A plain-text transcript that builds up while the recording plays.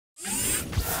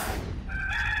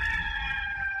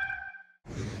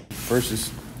versus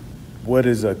what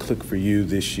is a click for you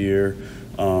this year,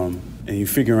 and you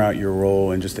figuring out your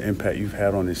role and just the impact you've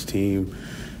had on this team,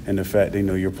 and the fact they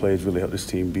know your plays really helped this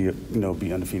team be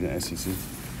undefeated in the SEC?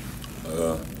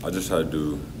 I just try to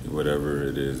do whatever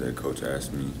it is that Coach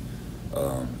asked me,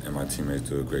 and my teammates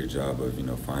do a great job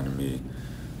of finding me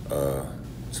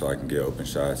so I can get open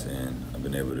shots, and I've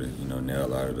been able to nail a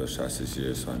lot of those shots this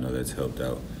year. So I know that's helped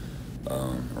out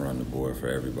around the board for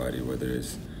everybody, whether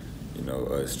it's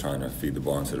us trying to feed the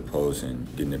ball into the post and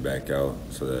getting it back out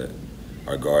so that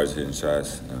our guards hitting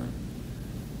shots.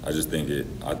 I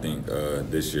think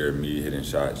this year me hitting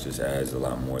shots just adds a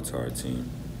lot more to our team.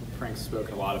 Frank's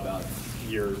spoken a lot about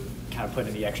your kind of putting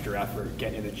in the extra effort,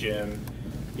 getting in the gym.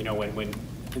 When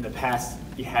in the past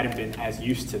you hadn't been as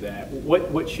used to that.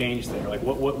 What changed there? Like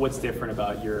what's different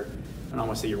about your, I don't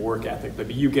want to say your work ethic,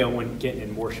 but you getting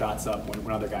in more shots up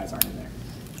when other guys aren't in there?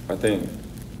 I think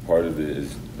part of it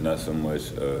is not so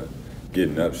much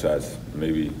getting up shots,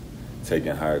 maybe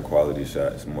taking higher quality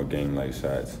shots, more game-like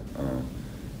shots,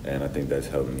 and I think that's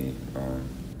helped me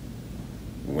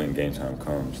when game time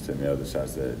comes to nail the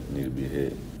shots that need to be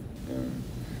hit,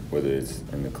 whether it's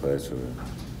in the clutch or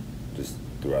just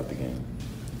throughout the game.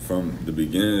 From the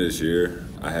beginning of this year,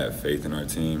 I had faith in our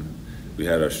team. We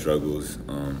had our struggles,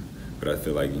 but I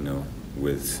feel like,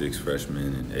 with 6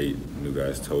 freshmen and 8 new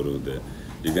guys total, that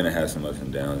you're going to have some ups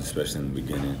and downs, especially in the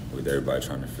beginning, with everybody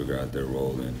trying to figure out their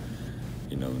role and,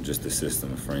 just the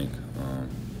system of Frank.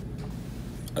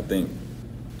 I think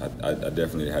I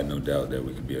definitely had no doubt that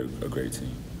we could be a great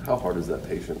team. How hard is that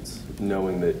patience,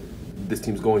 knowing that this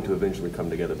team's going to eventually come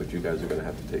together, but you guys are going to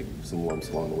have to take some lumps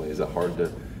along the way? Is that hard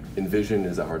to envision?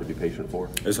 Is that hard to be patient for?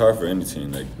 It's hard for any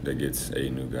team that gets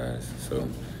 8 new guys, so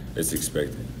it's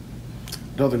expected.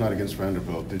 The other night against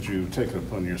Vanderbilt, did you take it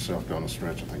upon yourself down the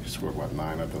stretch? I think you scored,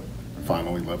 9 of the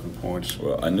final 11 points?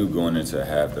 Well, I knew going into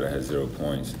half that I had 0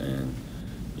 points, and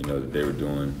that they were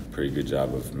doing a pretty good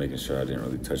job of making sure I didn't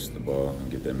really touch the ball and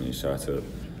get that many shots up.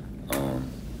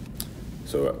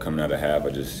 So coming out of half, I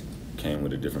just came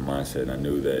with a different mindset, and I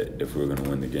knew that if we were going to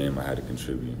win the game, I had to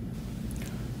contribute.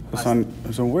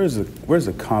 So where's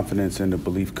the confidence and the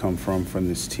belief come from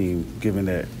this team, given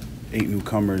that 8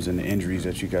 newcomers and the injuries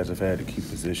that you guys have had to keep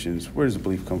positions? Where does the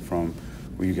belief come from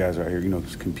where you guys are here,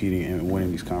 competing and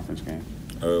winning these conference games?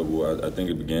 Well, I think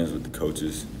it begins with the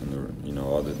coaches and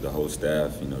all the whole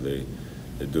staff. They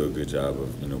do a good job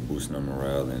of boosting our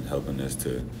morale and helping us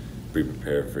to be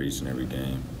prepared for each and every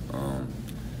game.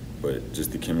 But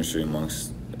just the chemistry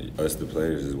amongst us, the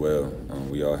players as well.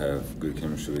 We all have good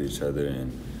chemistry with each other,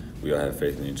 and we all have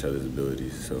faith in each other's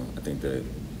abilities. So I think that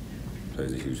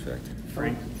plays a huge factor.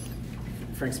 Frank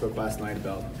spoke last night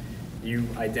about you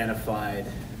identified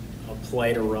a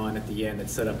play to run at the end that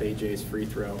set up AJ's free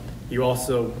throw. You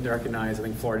also recognized, I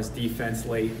think, Florida's defense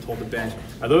late, told the bench.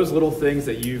 Are those little things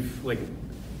that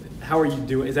how are you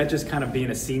doing? Is that just kind of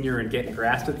being a senior and getting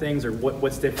grasp of things, or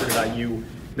what's different about you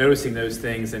noticing those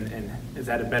things, and is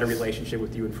that a better relationship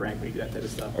with you and Frank when you do that type of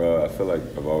stuff? I feel like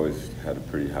I've always had a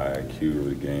pretty high IQ of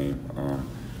the game,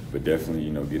 but definitely,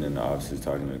 getting in the offices,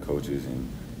 talking to the coaches and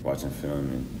watching film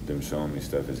and them showing me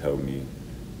stuff has helped me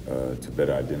to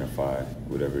better identify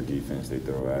whatever defense they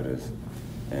throw at us.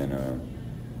 And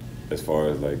as far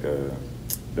as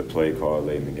the play call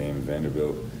late in the game in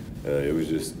Vanderbilt, it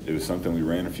was something we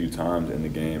ran a few times in the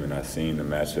game, and I seen the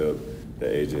matchup that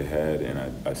AJ had, and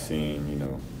I seen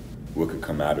what could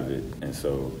come out of it. And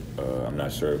so I'm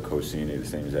not sure if Coach seen it the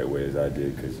same exact way as I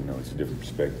did, because it's a different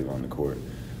perspective on the court.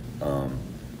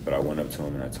 But I went up to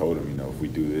him and I told him, if we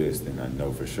do this, then I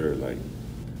know for sure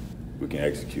we can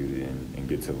execute it and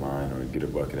get to the line or get a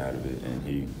bucket out of it. And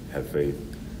he had faith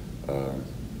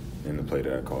in the play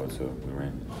that I called, so we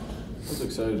ran. How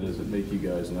excited does it make you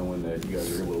guys knowing that you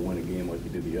guys were able to win a game like you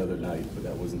did the other night, but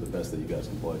that wasn't the best that you guys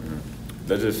can play? Mm-hmm.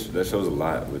 That shows a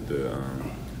lot with the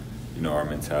our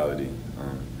mentality.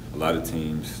 A lot of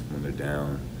teams, when they're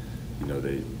down,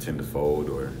 they tend to fold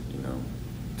or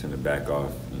tend to back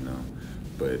off.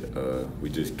 But we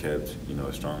just kept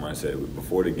a strong mindset.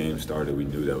 Before the game started, we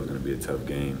knew that was going to be a tough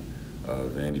game.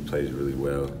 Vandy plays really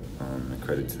well, and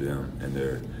credit to them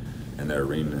and their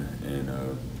arena.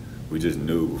 And we just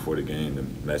knew before the game,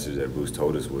 the message that Bruce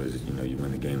told us was, you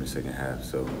win the game in the second half.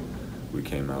 So we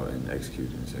came out and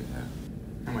executed in the second half.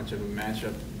 How much of a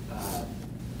matchup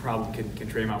problem can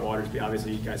Tremont Waters be?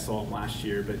 Obviously, you guys saw him last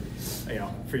year, but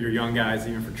for your young guys,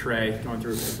 even for Trey, going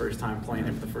through it for the first time, playing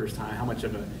him for the first time, how much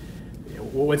of a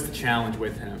what's the challenge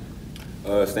with him?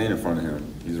 Staying in front of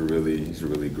him. He's a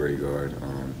really great guard.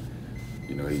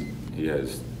 He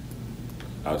has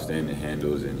outstanding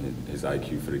handles, and his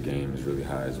IQ for the game is really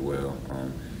high as well.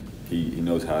 he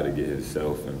knows how to get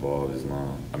himself involved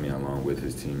along with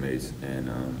his teammates, and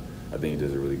I think he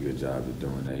does a really good job of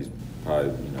doing that. He's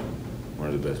probably one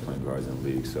of the best point guards in the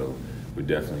league. So we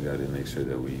definitely got to make sure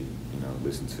that we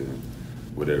listen to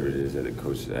whatever it is that the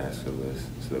coach asks of us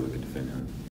so that we can defend him.